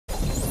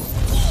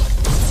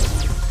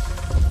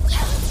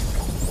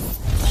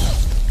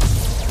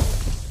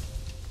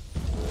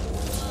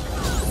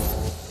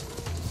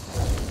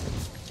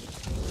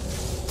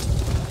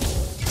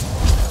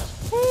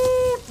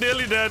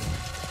dead.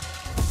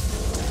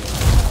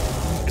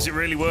 Is it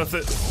really worth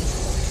it?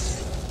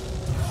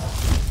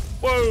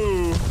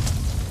 Whoa!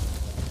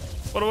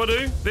 What do I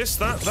do? This,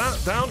 that,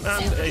 down,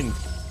 and in.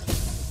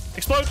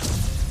 Explode!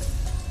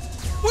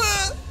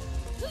 What?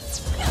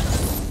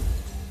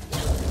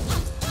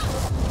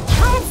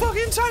 How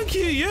fucking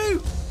tanky are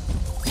you?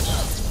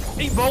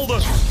 Eat boulder!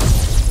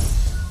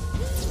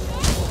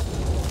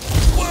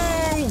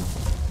 Whoa!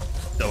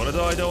 Don't wanna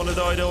die, don't wanna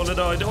die, don't wanna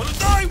die, don't wanna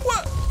die!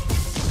 What?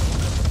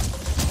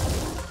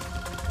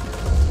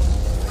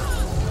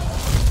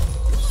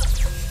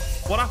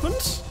 What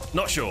happened?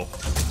 Not sure.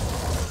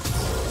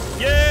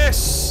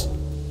 Yes!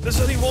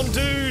 There's only one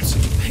dude!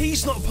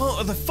 He's not part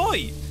of the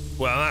fight!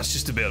 Well, that's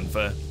just a bit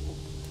unfair.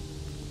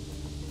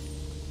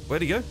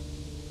 Where'd he go?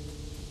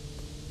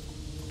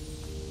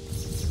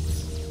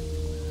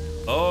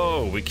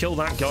 Oh, we killed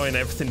that guy and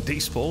everything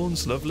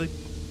despawns. Lovely.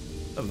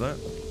 Love that.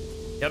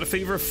 He had a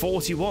fever of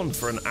 41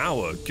 for an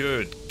hour.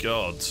 Good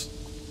God.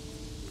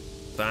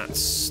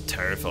 That's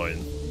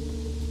terrifying.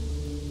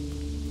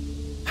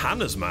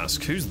 Hannah's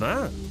mask? Who's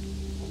that?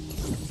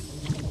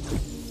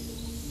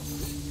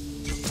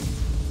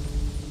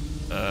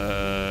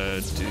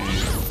 Dude.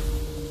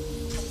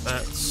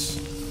 That's...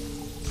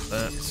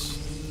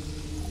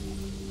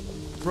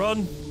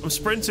 Run! I'm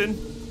sprinting!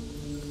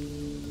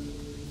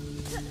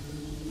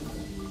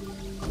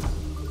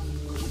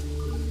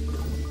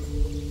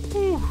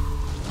 Whew.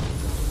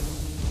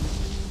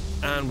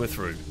 And we're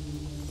through.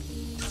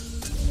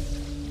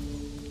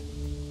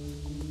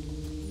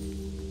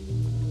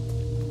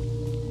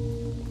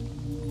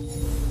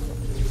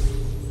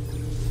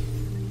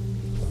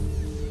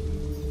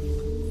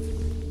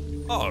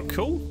 Oh,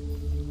 cool.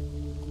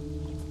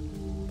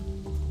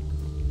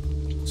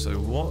 So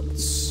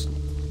what's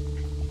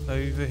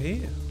over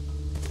here?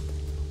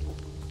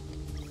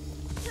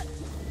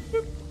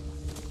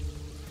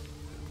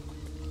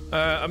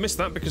 I missed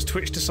that because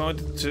Twitch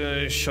decided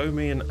to show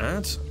me an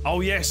ad.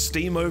 Oh yes,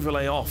 Steam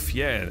overlay off.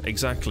 Yeah,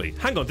 exactly.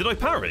 Hang on, did I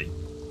parry?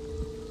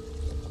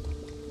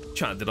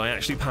 Chat, did I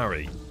actually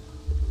parry?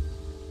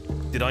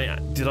 Did I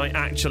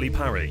actually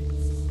parry?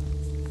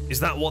 Is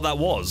that what that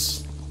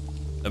was?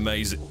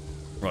 Amazing.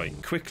 Right,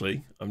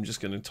 quickly, I'm just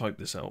going to type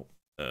this out.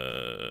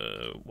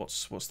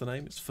 What's the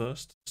name? It's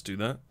first. Let's do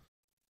that.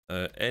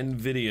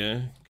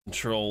 NVIDIA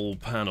control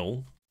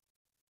panel.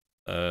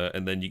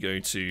 And then you go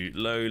to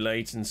low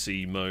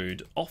latency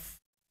mode off.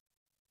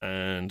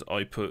 And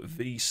I put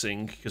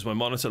VSync, because my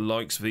monitor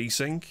likes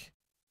VSync.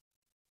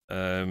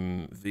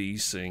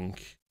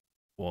 VSync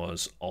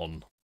was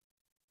on.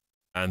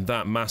 And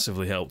that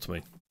massively helped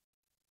me.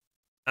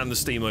 And the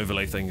Steam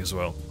overlay thing as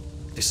well.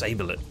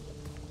 Disable it.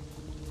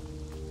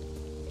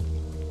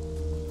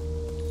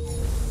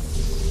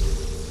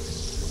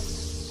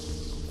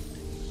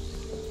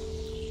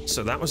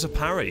 So that was a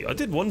parry. I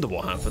did wonder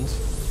what happened.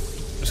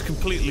 It was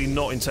completely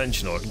not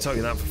intentional, I can tell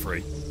you that for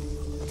free.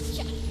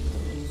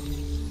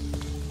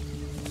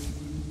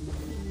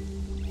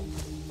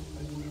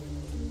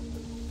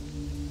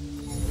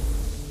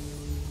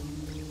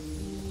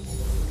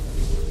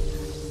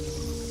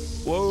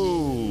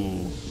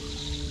 Whoa!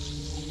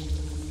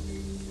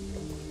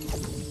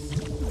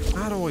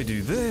 How do I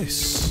do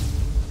this?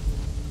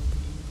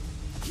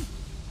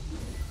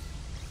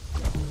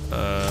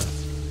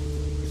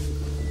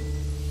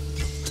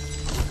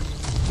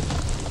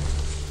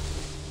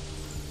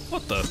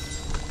 What the?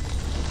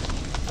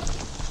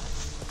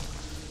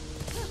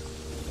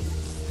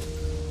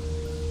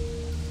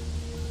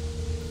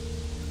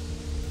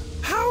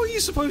 How are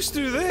you supposed to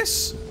do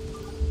this?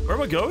 Where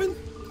am I going?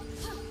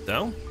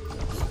 Down?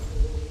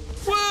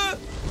 What?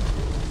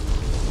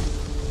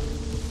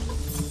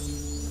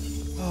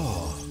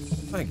 Oh,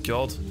 thank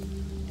God.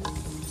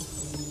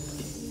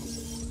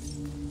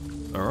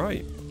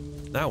 Alright.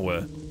 Now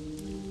where?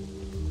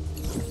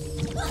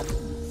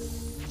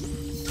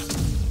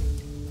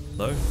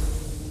 No?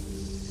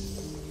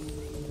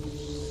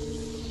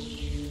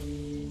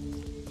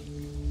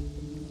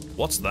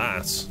 What's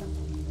that?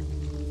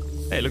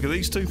 Hey, look at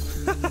these two.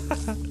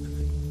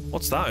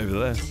 What's that over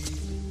there?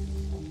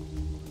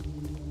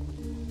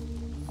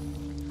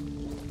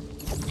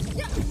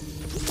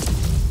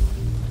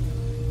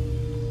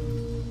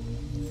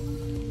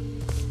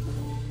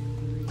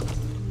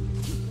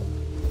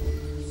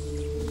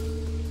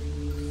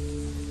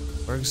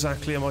 Where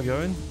exactly am I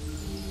going?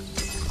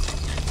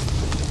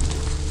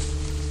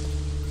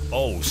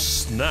 Oh,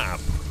 snap.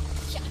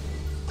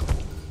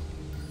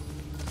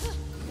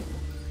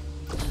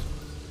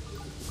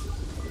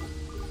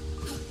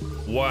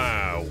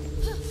 Wow.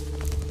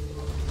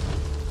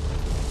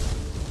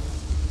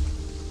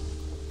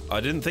 I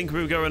didn't think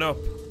we were going up.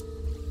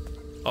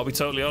 I'll be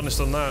totally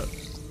honest on that.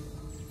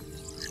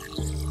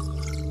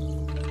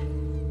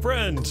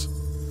 Friend!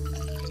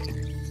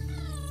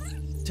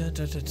 Da,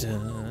 da, da, da.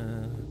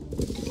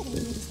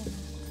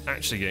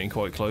 Actually getting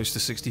quite close to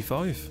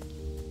 65.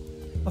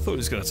 I thought it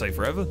was going to take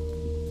forever.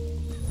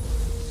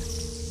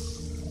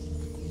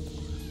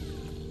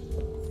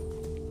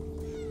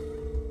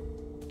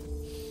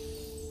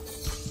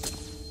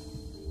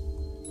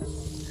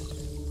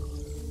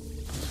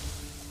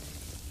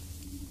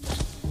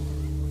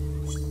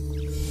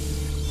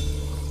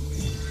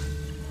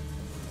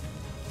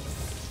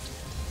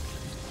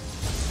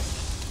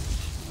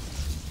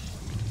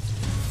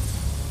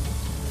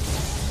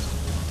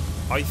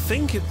 I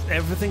think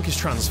everything is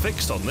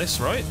transfixed on this,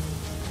 right?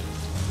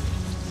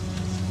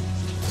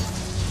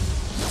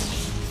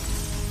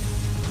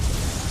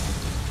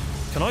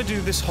 Can I do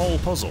this whole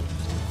puzzle?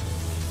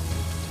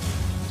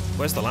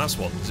 Where's the last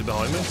one? Is it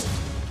behind me?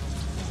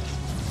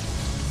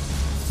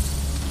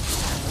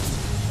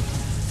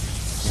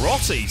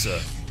 Rot Eater!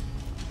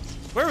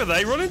 Where are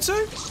they running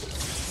to?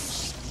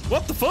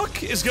 What the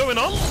fuck is going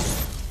on?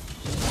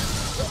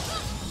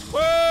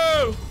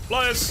 Whoa!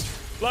 Flyers!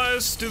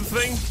 Flyers, do the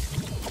thing.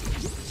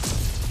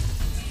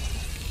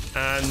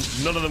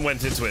 And none of them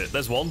went into it.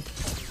 There's one.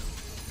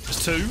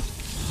 There's two.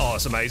 Oh,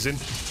 that's amazing.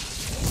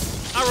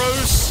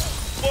 Arrows!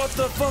 What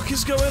the fuck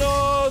is going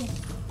on?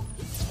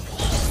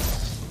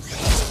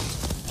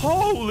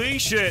 Holy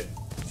shit!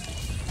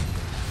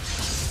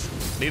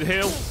 Need a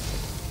heal.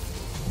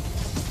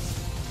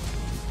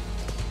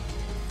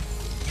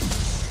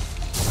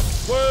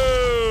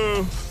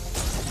 Whoa!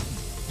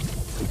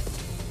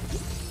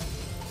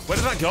 Where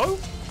did that go?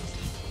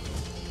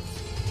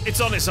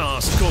 It's on its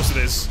arse, of course it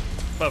is.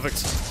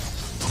 Perfect.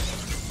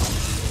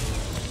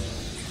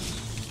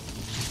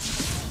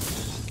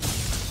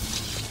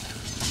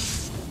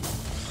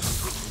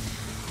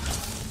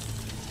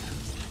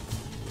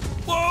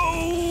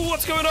 Whoa!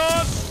 What's going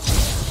on?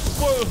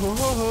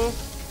 Whoa!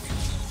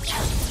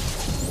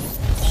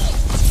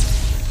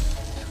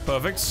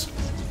 Perfect.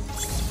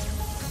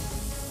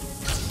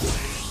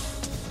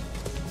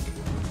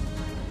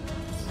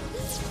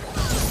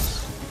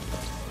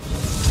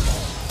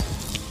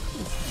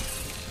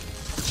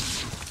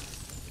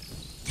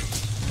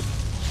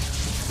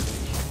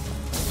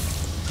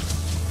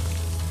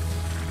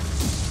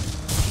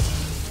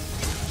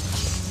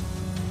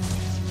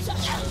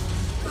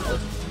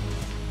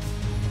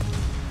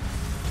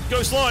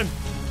 Go slime!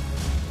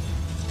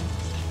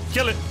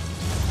 Kill it!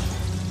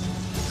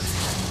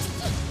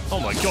 Oh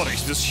my god,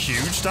 it does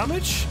huge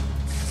damage?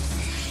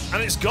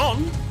 And it's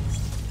gone?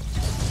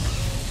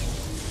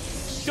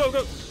 Go,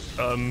 go!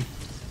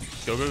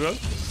 Go, go, go.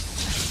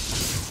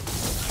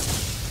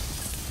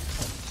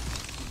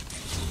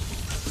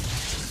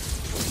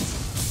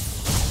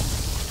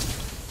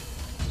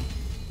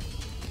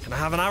 Can I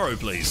have an arrow,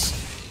 please?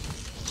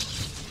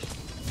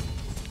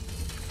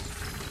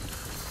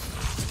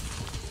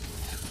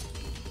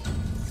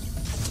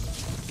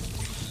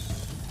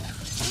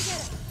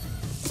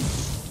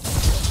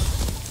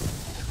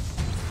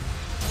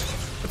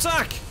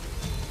 Attack!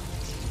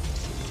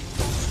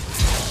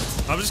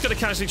 I'm just gonna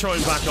casually try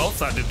and back off.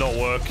 That did not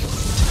work.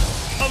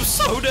 I'm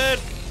so dead!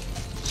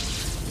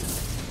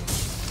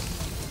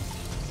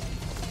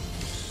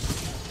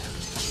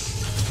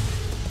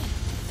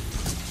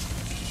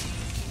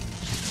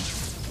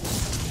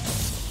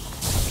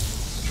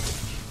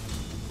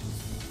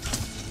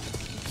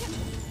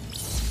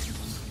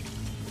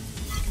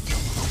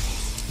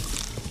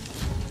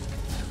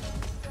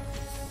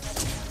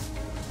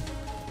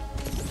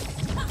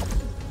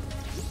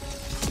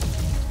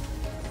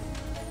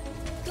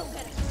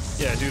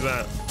 Yeah, do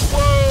that.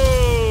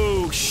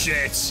 Whoa!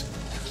 Shit!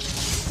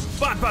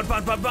 Bad, bad,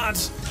 bad, bad, bad!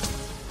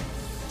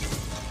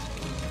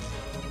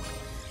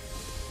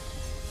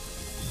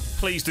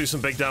 Please do some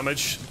big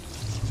damage.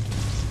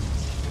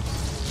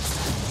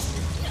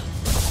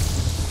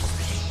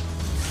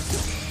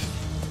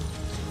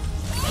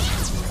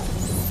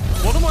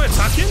 What am I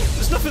attacking?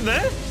 There's nothing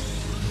there?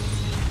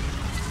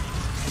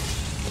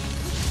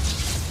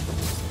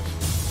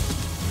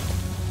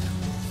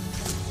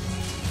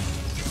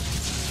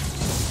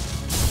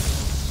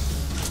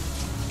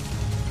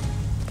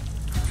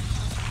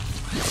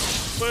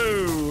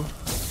 Whoa!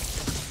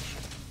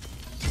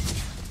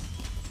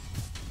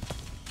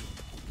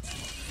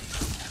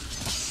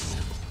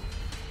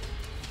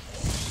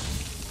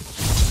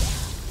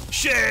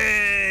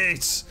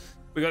 Shit!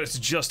 We got it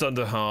to just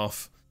under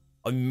half.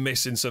 I'm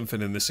missing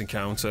something in this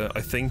encounter.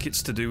 I think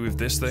it's to do with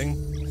this thing.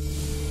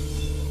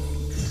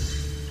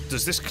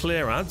 Does this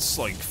clear ads,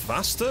 like,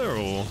 faster,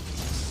 or...?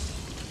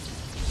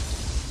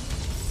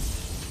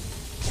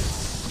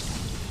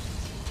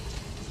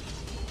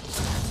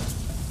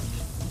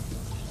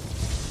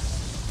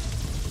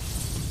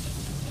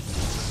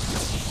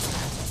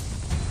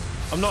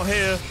 I'm not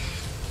here.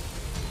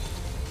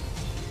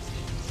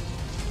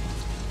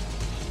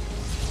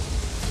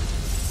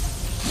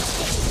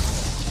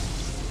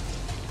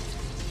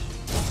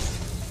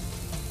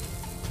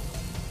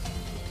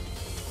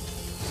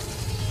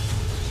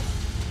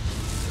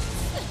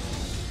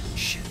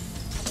 Shit.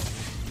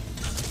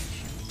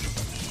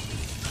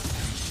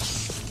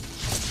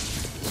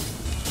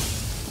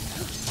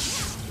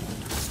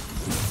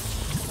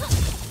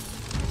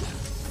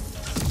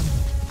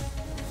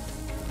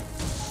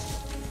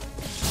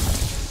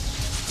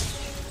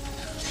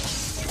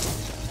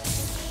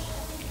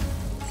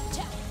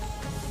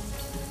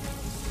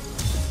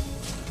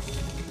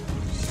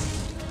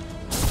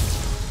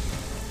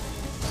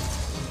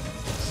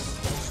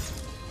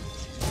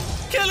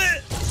 Kill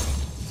it!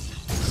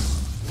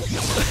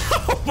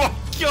 Oh my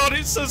god, it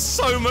does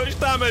so much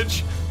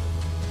damage!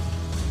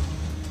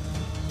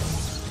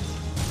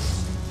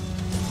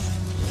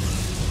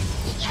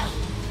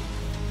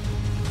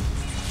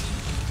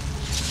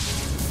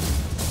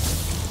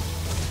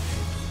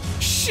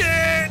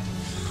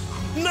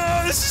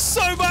 this is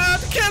so bad!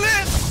 Kill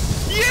it!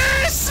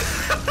 Yes!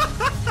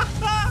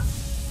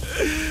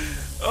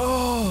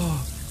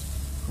 Oh,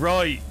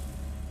 right.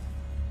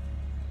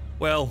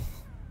 Well,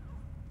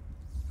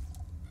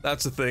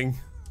 that's a thing.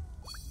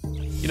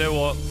 You know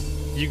what?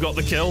 You got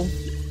the kill.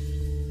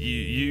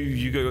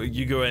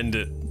 You go end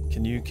it.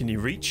 Can you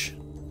reach?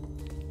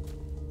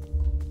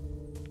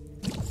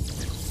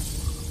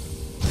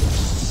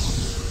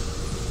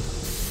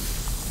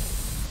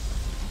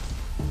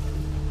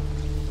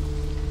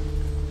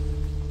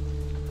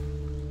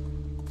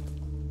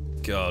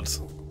 God,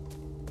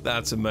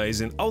 that's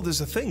amazing. Oh,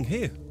 there's a thing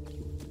here.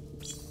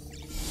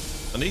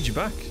 I need you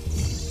back.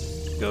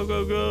 Go,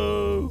 go,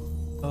 go.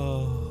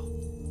 Oh.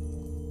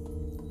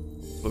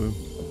 Boom.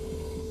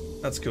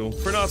 That's cool.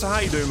 Renata, how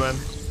you doing, man?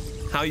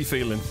 How you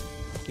feeling?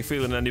 You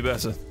feeling any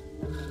better?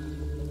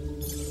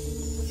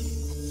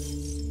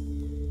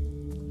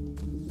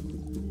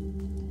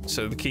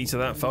 So the key to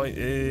that fight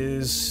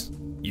is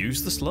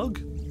use the slug.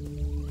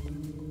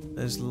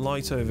 There's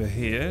light over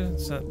here.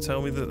 Does that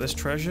tell me that there's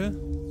treasure?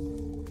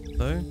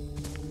 No?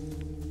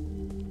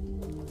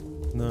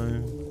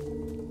 No.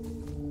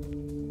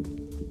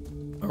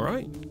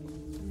 Alright.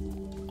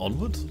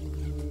 Onward.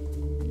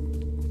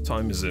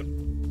 Time is it?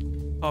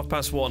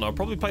 1:30. I'll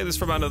probably play this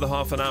for about another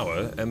half an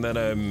hour, and then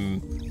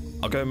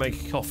I'll go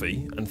make a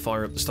coffee and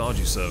fire up the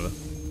Stardew server.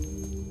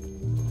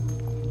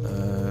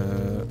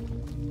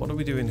 What are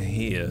we doing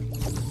here?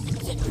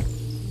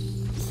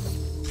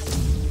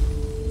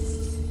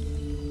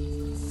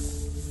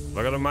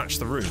 I gotta match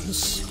the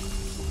runes.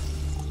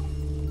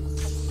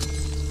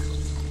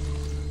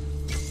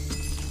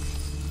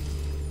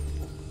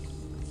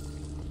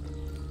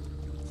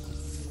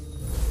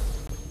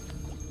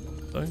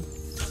 No?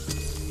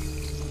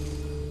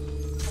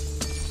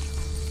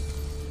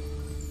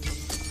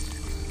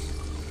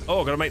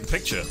 Oh, I gotta make the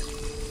picture.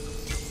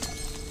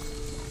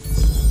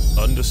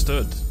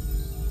 Understood.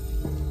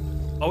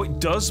 Oh, it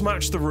does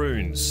match the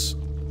runes.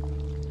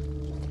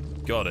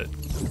 Got it.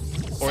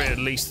 Or it at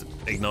least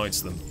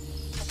ignites them.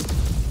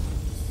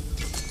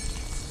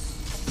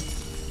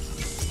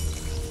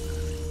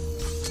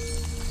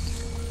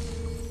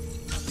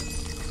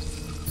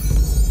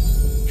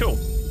 Cool.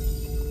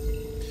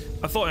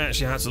 I thought I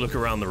actually had to look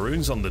around the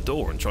runes on the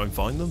door and try and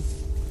find them.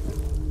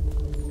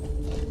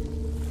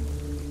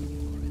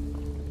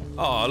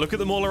 Ah, look at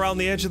them all around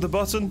the edge of the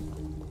button.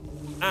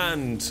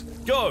 And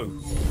go!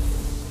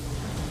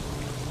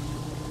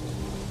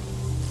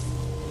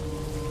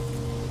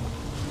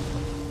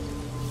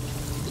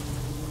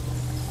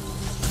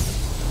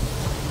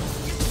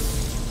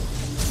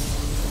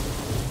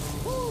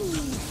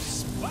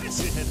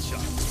 Spicy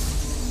headshot.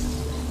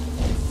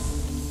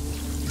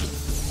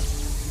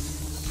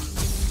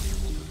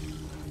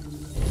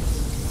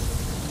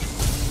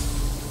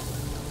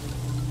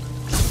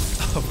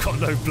 I've got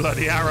no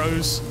bloody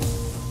arrows.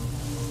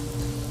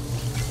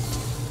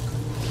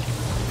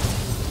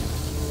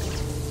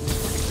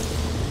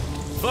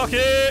 Fuck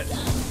it!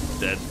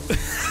 Dead.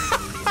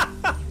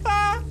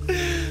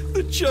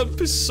 The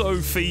jump is so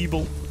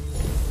feeble.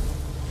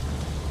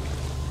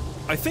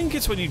 I think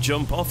it's when you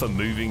jump off a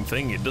moving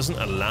thing, it doesn't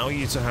allow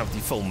you to have the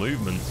full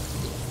movement.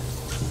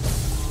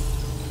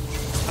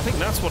 I think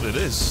that's what it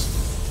is.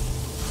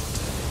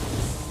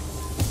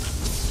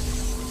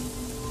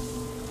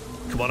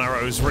 Come on,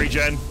 arrows,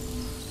 regen.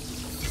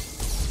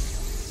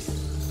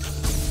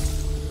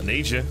 I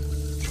need you.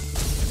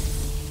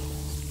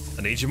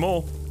 I need you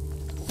more.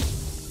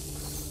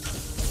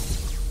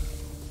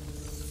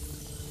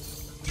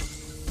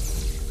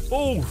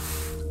 Oh!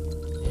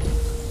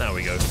 There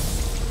we go.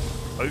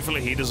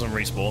 Hopefully he doesn't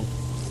respawn.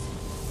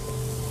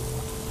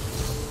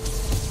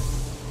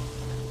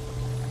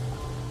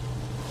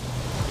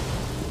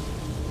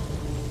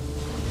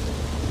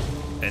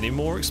 Any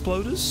more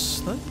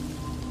exploders? No?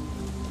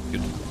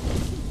 Good.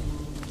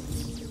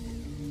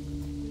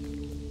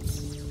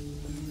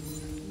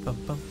 Ba,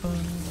 ba, ba.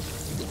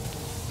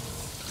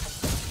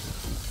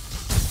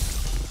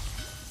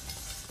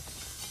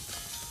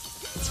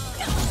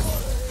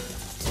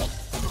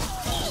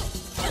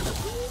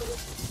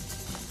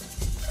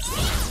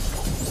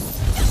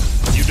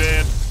 You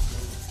dead.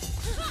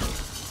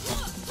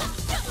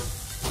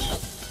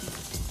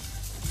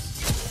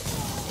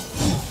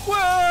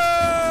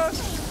 Whoa!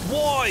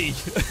 Why?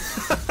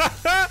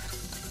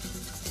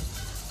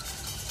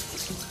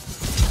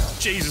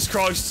 Jesus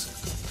Christ.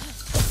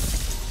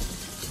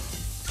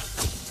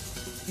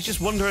 He's just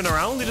wandering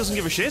around, he doesn't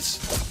give a shit.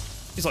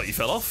 He's like, you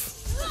fell off.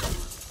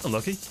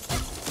 Unlucky.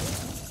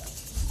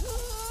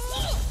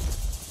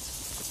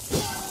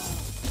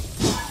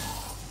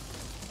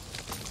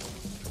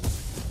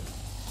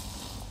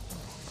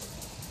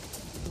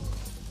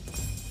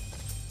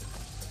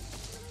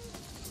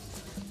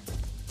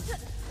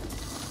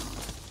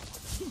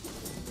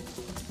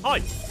 Hi.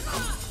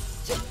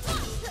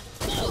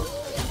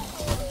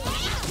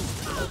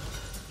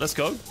 Let's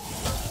go.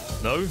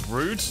 No,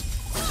 rude.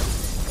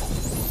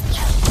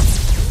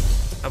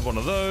 Have one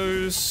of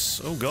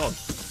those. Oh god.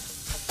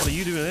 What are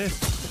you doing here?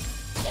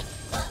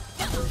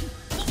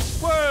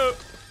 Whoa!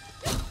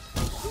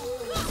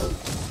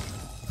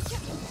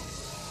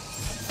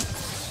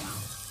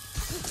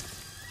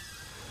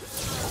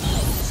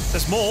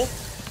 There's more.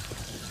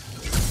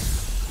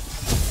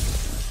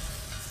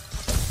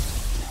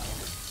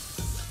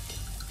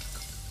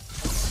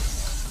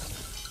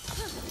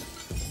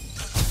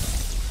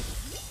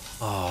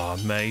 Oh,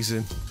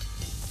 amazing.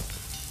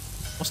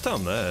 What's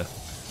down there?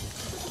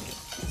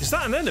 Is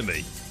that an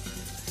enemy?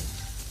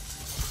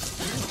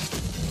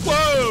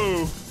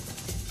 Whoa!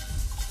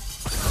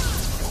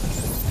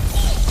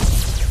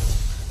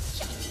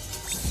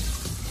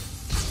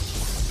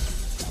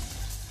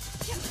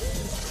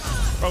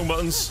 Wrong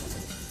buttons.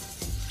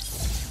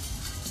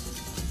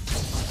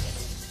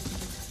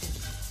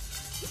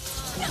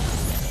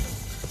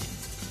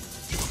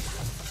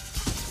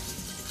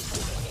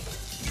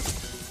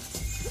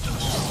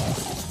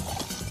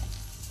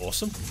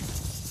 Awesome.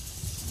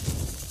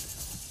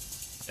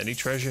 Any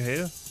treasure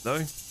here?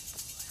 No?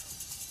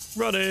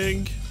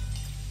 Running!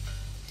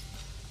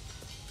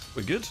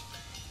 We're good.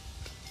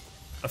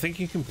 I think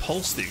you can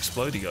pulse the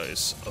explodey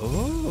guys.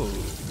 Oh!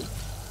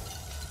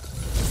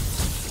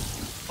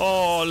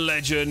 Oh,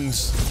 legend!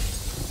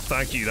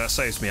 Thank you, that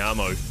saves me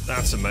ammo.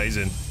 That's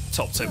amazing.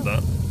 Top tip,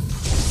 that.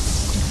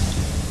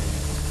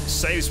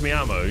 Saves me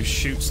ammo,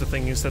 shoots the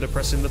thing instead of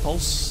pressing the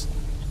pulse.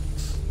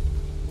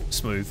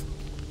 Smooth.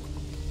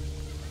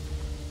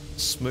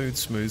 Smooth,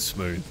 smooth,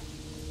 smooth.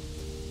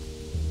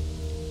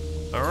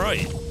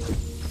 Alright.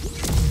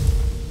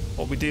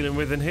 What are we dealing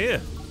with in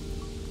here?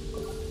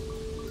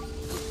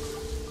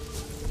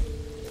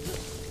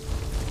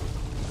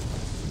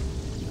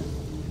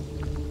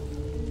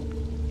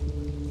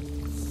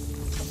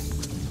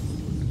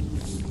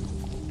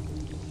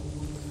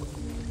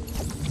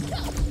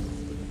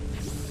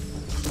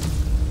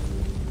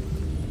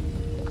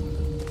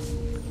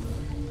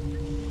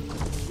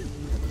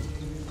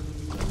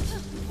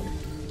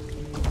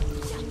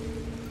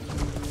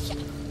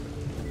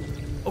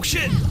 Oh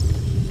shit!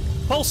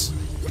 Pulse!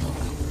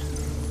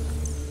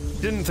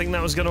 Didn't think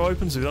that was going to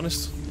open, to be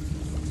honest.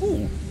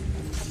 Ooh.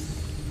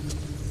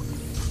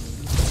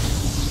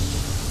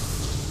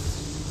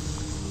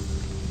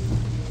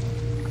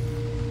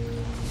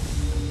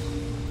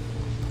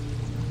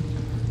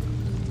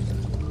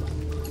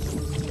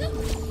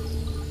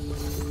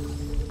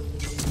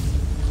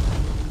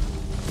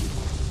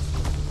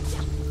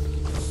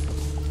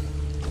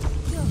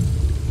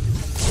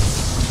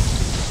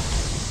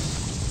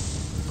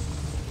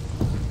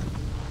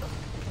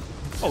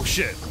 Oh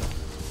shit.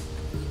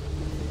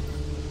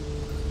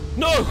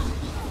 No!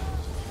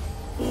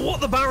 What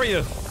the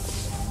barrier?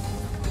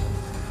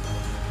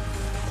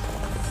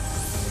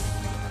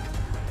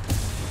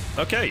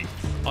 Okay,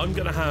 I'm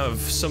gonna have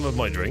some of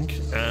my drink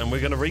and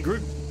we're gonna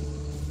regroup.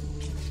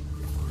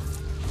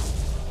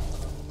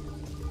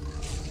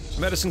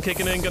 Medicine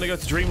kicking in, gonna go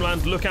to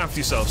Dreamland. Look after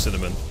yourself,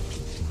 Cinnamon.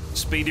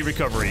 Speedy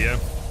recovery, yeah?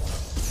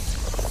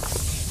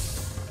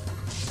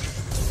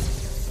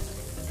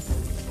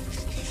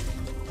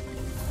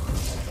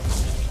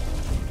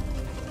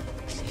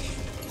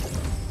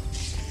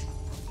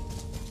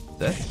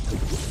 There.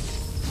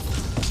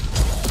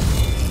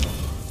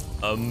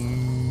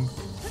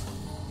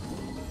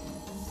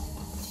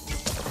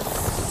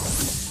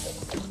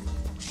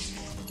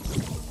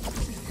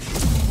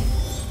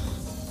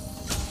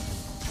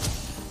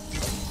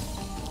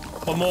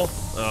 One more.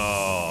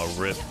 Oh,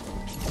 rip.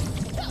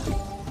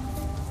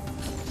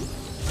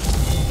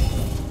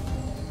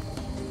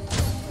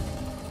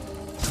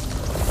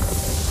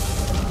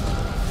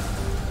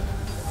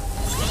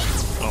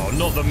 Oh,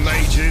 not the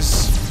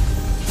mages.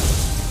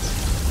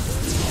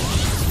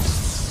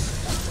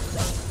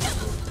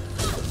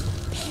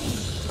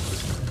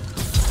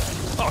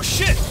 Oh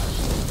shit!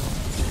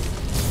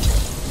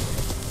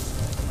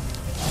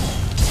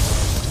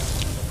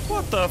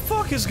 What the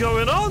fuck is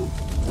going on?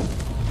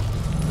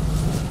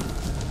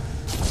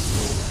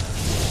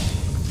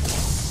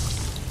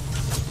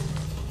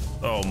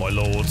 Oh my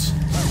lord.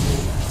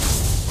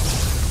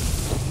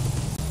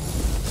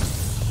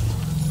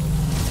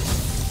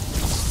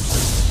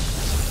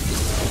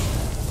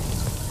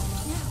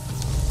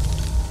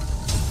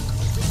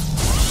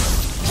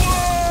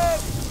 Whoa!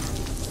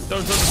 Don't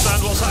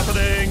understand what's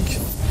happening.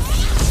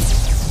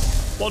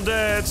 One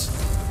dead.